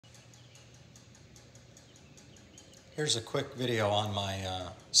Here's a quick video on my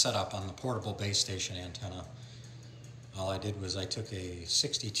setup on the portable base station antenna. All I did was I took a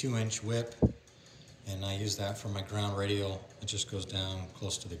 62-inch whip and I used that for my ground radio. It just goes down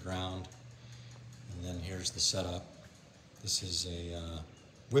close to the ground. And then here's the setup. This is a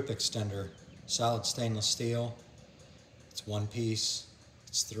whip extender, solid stainless steel. It's one piece.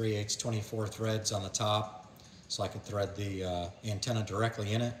 It's 3/8 24 threads on the top, so I can thread the antenna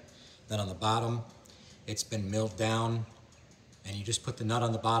directly in it. Then on the bottom, it's been milled down, and you just put the nut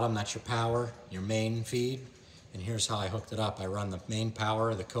on the bottom. That's your power, your main feed. And here's how I hooked it up. I run the main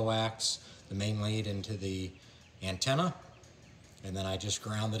power, the coax, the main lead into the antenna, and then I just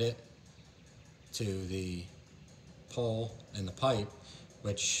grounded it to the pole in the pipe,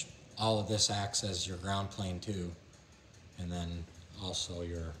 which all of this acts as your ground plane too. And then also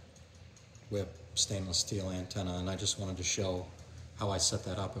your whip stainless steel antenna. And I just wanted to show how I set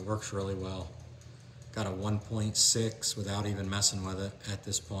that up. It works really well. Got a 1.6 without even messing with it at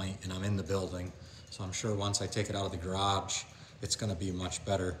this point, and I'm in the building. So I'm sure once I take it out of the garage, it's gonna be much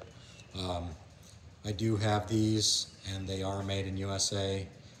better. I do have these, and they are made in USA.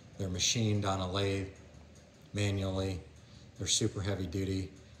 They're machined on a lathe manually. They're super heavy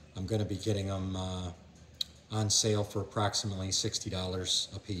duty. I'm gonna be getting them on sale for approximately $60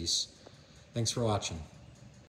 a piece. Thanks for watching.